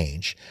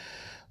exchange,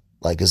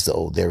 like as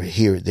though there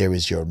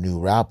is your new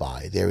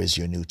rabbi, there is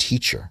your new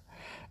teacher,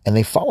 and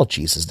they followed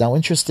Jesus. Now,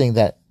 interesting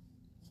that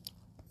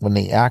when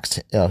he asked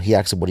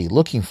them what are you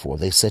looking for,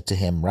 they said to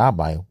him,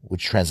 "Rabbi,"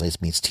 which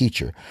translates means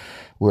teacher,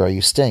 "where are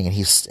you staying?" And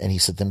he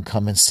said to them,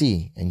 "Come and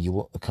see," and you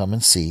will come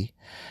and see.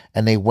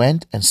 And they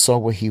went and saw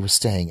where he was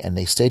staying, and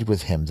they stayed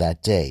with him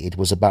that day. It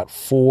was about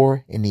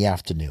 4 p.m.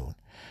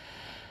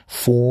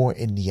 4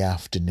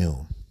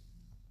 p.m.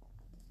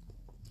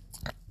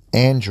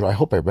 Andrew, I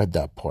hope I read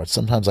that part.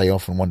 Sometimes I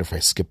often wonder if I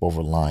skip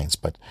over lines,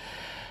 but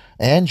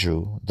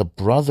Andrew, the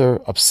brother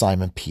of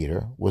Simon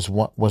Peter, was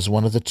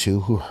one of the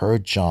two who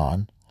heard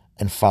John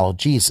and followed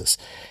Jesus.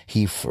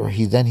 He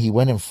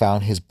went and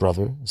found his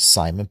brother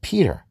Simon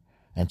Peter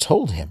and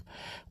told him,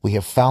 "We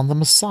have found the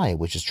Messiah,"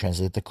 which is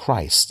translated the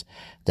Christ.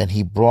 Then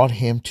he brought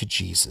him to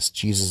Jesus.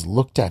 Jesus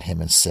looked at him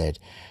and said,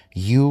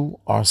 "You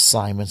are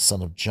Simon,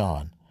 son of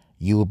John.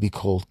 You will be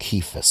called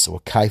Cephas,"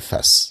 or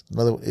Caiaphas. In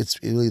other words,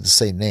 it's really the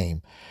same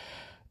name,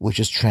 which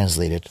is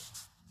translated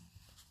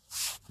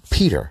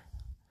Peter.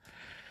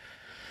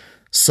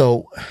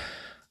 So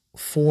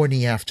 4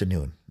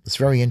 p.m. It's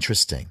very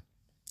interesting.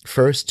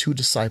 First, two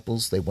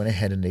disciples, they went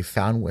ahead and they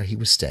found where he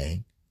was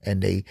staying,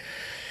 and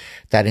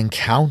that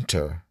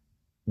encounter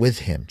with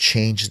him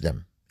changed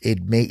them.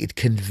 It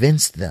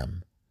convinced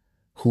them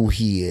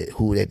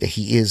that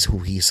he is who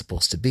he's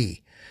supposed to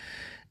be.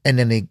 And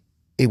then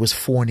it was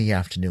 4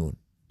 p.m.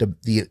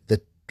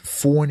 The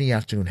 4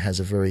 p.m. has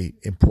a very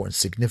important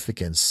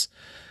significance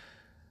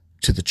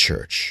to the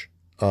church.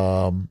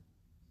 I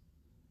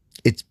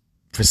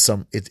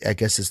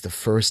guess it's the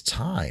first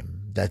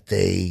time that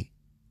the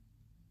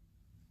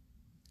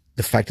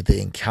fact that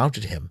they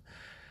encountered him,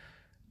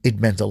 it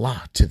meant a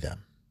lot to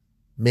them.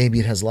 Maybe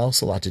it has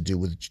also a lot to do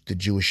with the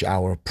Jewish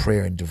hour of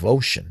prayer and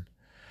devotion.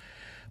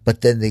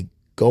 But then they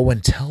go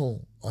and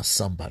tell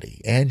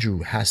somebody.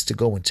 Andrew has to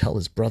go and tell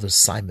his brother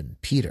Simon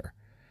Peter,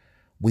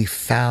 "We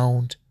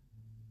found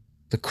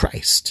the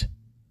Christ."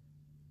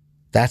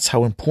 That's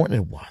how important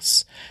it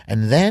was.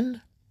 And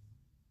then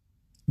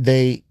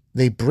he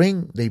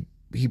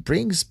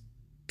brings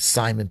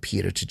Simon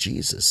Peter to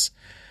Jesus.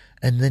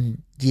 And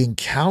then the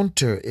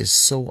encounter is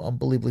so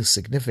unbelievably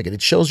significant.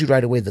 It shows you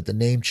right away that the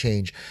name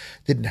change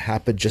didn't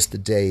happen just the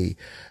day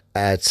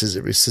at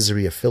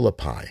Caesarea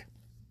Philippi.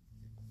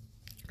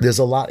 There's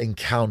a lot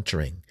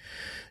encountering.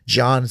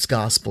 John's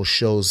gospel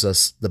shows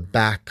us the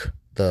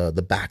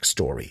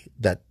backstory,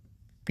 that,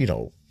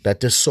 that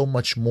there's so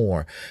much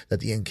more, that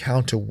the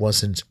encounter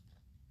wasn't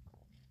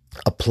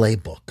a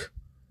playbook,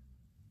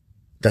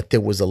 that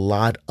there was a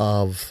lot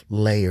of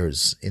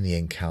layers in the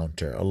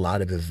encounter, a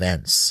lot of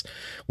events.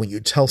 When you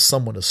tell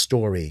someone a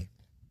story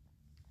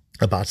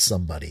about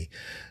somebody,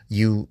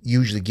 you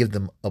usually give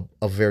them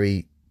a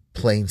very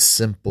plain,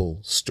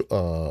 simple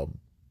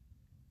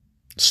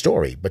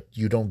story, but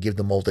you don't give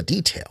them all the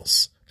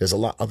details. There's a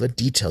lot of other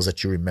details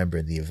that you remember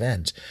in the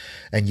event,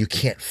 and you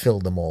can't fill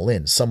them all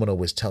in. Someone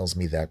always tells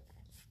me that,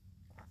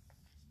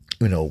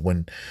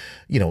 when,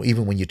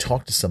 even when you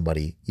talk to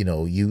somebody,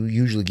 you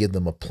usually give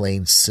them a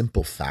plain,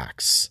 simple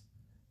facts.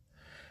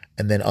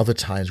 And then other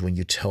times when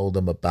you tell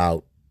them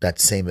about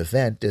that same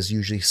event, there's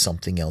usually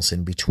something else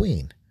in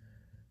between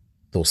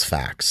those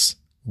facts,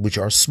 which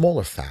are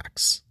smaller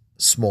facts,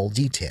 small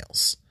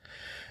details.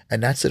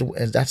 And that's it.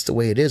 And that's the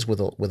way it is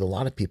with a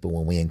lot of people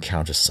when we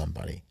encounter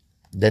somebody.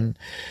 Then,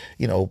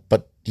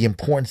 but the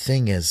important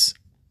thing is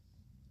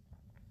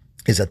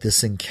that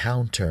this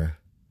encounter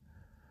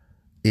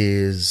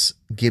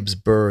gives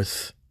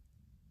birth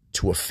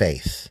to a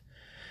faith,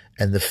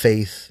 and the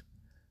faith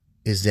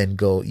is then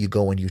you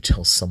go and you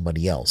tell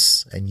somebody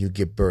else, and you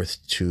give birth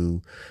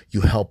to,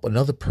 you help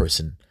another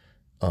person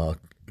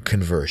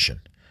conversion.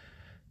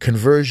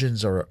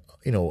 Conversions are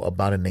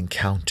about an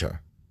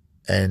encounter,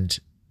 and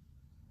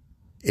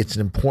it's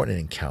an important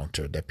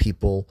encounter that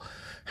people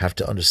have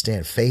to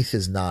understand. Faith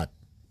is not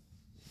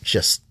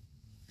just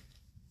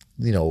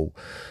a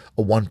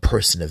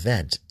one-person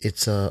event.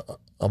 It's a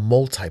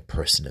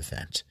multi-person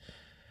event.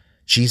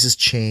 Jesus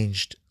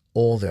changed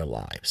all their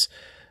lives.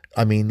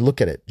 I mean, look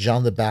at it.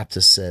 John the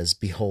Baptist says,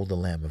 "Behold the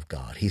Lamb of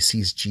God." He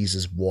sees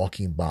Jesus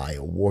walking by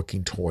or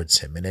walking towards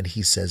him, and then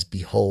he says,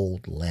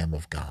 "Behold, Lamb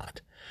of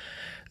God."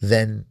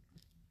 Then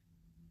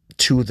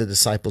two of the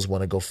disciples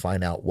want to go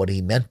find out what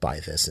he meant by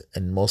this,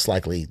 and most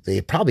likely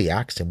they probably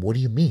asked him, "What do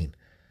you mean?"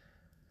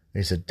 And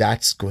he said,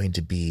 "That's going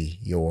to be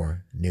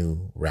your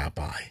new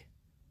rabbi.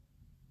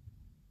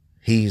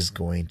 He's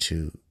going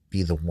to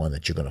be the one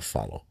that you're going to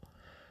follow."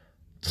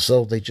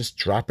 So they just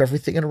drop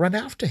everything and run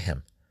after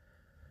him.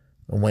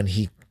 And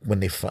when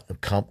they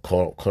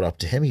caught up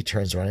to him, he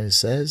turns around and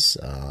says,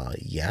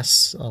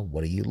 "Yes,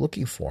 what are you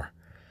looking for?"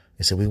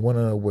 He said, "We want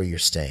to know where you're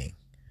staying."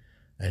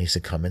 And he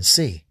said, "Come and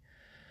see."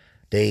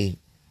 They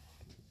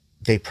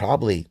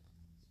probably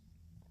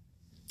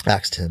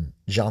asked him,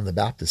 "John the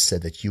Baptist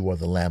said that you are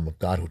the Lamb of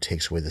God who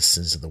takes away the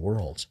sins of the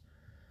world.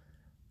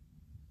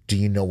 Do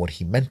you know what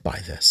he meant by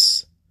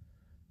this?"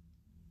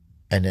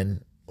 And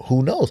then,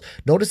 who knows?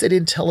 Notice they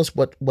didn't tell us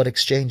what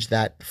exchanged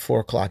that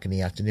 4:00 in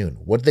the afternoon.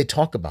 What did they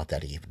talk about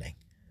that evening?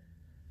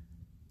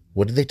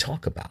 What did they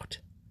talk about?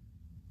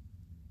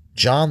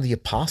 John the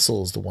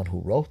Apostle is the one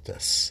who wrote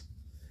this.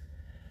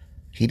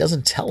 He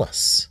doesn't tell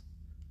us,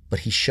 but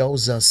he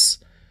shows us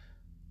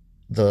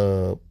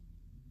the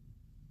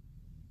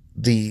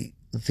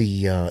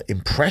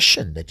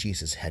impression that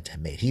Jesus had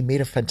made. He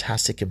made a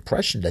fantastic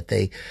impression that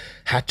they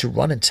had to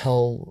run and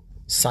tell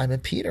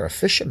Simon Peter, a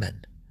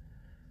fisherman.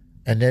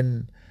 And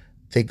then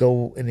they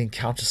go and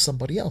encounter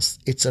somebody else.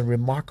 It's a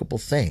remarkable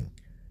thing.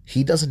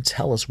 He doesn't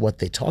tell us what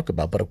they talk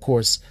about, but of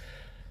course,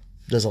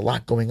 there's a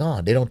lot going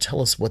on. They don't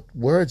tell us what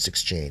words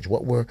exchanged,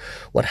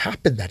 what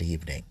happened that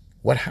evening.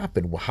 What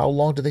happened? How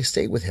long did they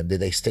stay with him? Did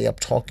they stay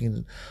up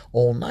talking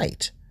all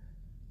night?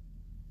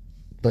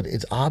 But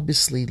it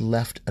obviously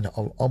left an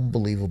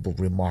unbelievable,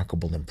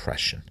 remarkable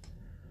impression.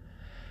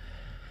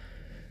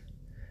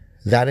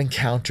 That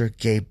encounter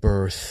gave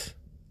birth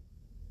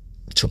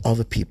to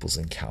other people's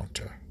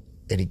encounter,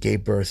 and it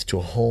gave birth to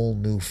a whole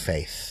new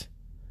faith.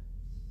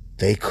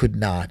 They could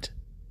not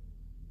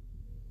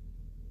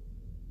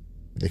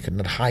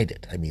hide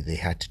it. I mean, they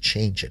had to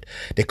change it.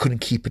 They couldn't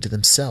keep it to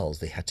themselves.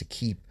 They had to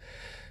keep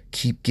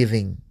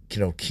giving,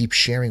 keep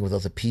sharing with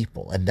other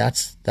people. And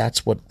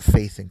that's what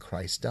faith in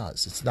Christ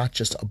does. It's not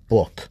just a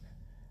book.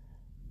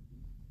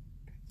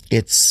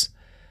 It's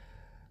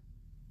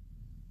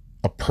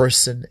a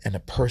person and a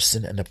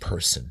person and a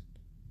person.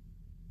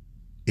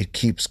 It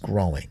keeps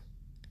growing.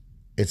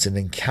 It's an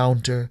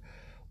encounter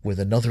with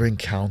another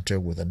encounter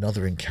with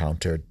another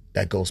encounter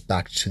that goes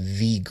back to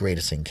the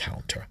greatest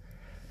encounter.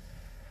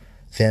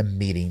 Them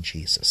meeting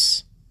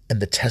Jesus and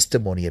the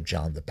testimony of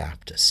John the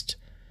Baptist.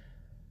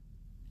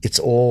 It's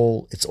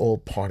all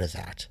part of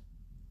that.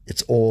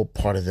 It's all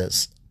part of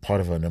this, part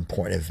of an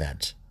important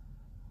event.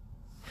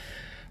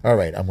 All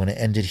right, I'm going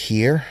to end it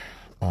here,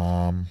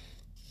 and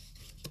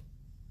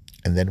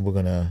then we're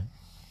gonna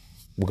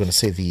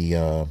say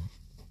the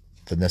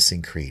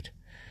Nicene Creed.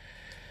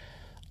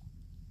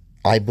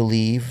 I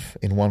believe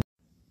in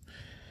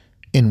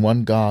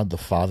one God, the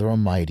Father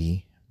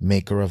Almighty,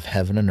 maker of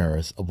heaven and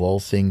earth, of all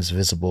things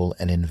visible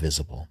and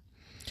invisible.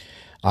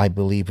 I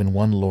believe in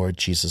one Lord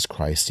Jesus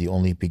Christ, the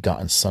only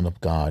begotten Son of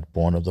God,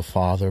 born of the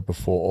Father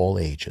before all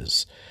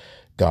ages,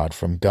 God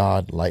from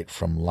God, light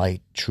from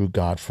light, true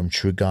God from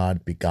true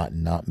God,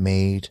 begotten, not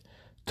made,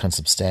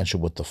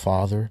 consubstantial with the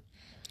Father.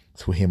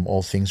 Through him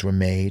all things were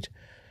made.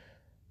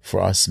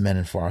 For us men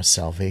and for our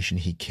salvation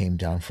he came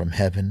down from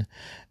heaven,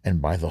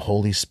 and by the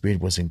Holy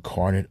Spirit was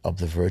incarnate of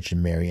the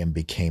Virgin Mary and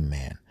became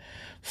man.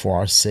 For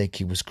our sake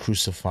he was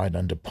crucified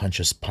under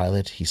Pontius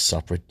Pilate. He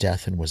suffered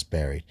death and was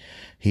buried.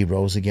 He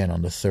rose again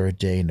on the third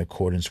day in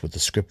accordance with the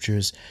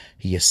Scriptures.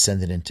 He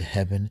ascended into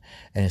heaven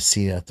and is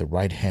seated at the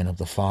right hand of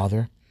the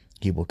Father.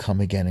 He will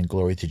come again in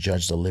glory to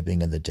judge the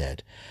living and the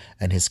dead,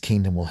 and his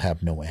kingdom will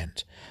have no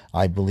end.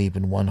 I believe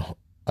in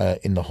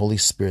in the Holy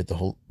Spirit,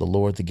 the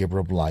Lord, the giver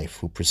of life,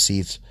 who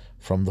proceeds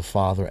from the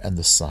Father and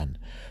the Son,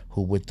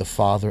 who with the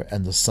Father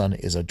and the Son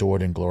is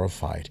adored and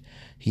glorified.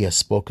 He has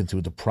spoken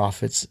through the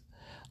prophets.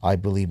 I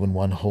believe in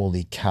one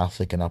holy,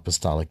 Catholic, and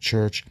Apostolic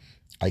Church.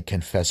 I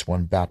confess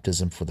one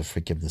baptism for the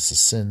forgiveness of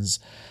sins.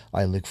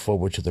 I look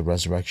forward to the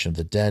resurrection of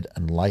the dead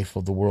and life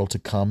of the world to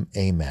come.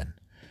 Amen.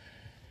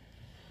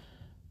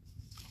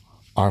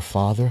 Our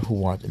Father,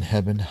 who art in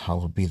heaven,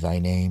 hallowed be thy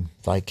name.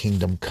 Thy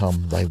kingdom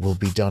come, thy will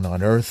be done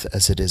on earth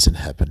as it is in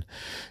heaven.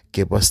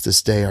 Give us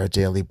this day our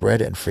daily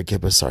bread, and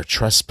forgive us our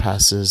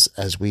trespasses,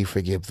 as we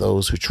forgive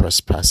those who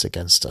trespass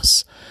against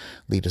us.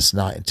 Lead us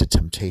not into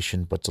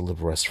temptation, but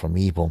deliver us from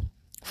evil.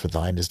 For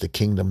thine is the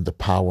kingdom, the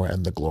power,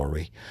 and the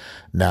glory,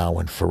 now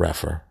and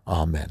forever.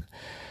 Amen.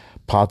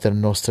 Pater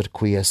noster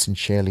qui es in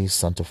celis,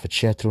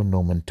 sanctificetur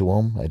nomen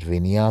tuum,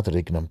 adveniat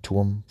regnum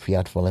tuum,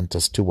 fiat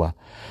voluntas tua,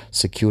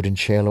 secur in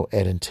cielo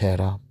et in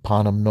terra,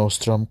 panem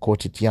nostrum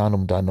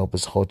quotidianum da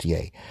nobis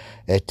hodie,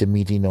 et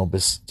dimiti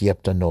nobis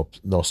diepta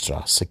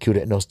nostra, secur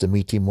et nos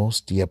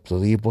dimitimus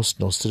dieploribus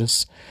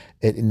nostris,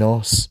 et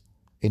nos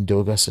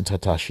indugas in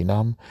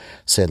tentationem,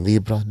 sed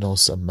libera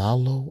nos a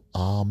malo.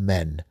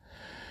 Amen.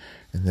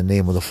 In the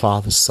name of the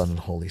Father, Son, and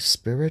Holy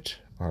Spirit.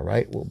 All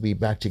right, we'll be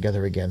back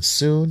together again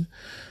soon.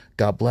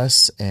 God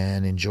bless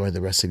and enjoy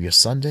the rest of your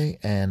Sunday.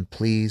 And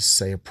please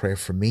say a prayer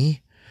for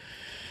me.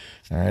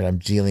 All right, I'm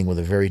dealing with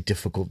a very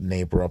difficult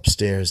neighbor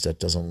upstairs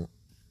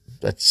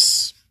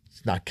that's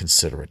not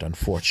considerate,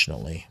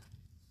 unfortunately.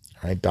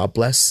 All right, God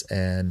bless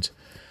and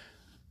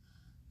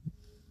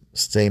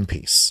stay in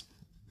peace.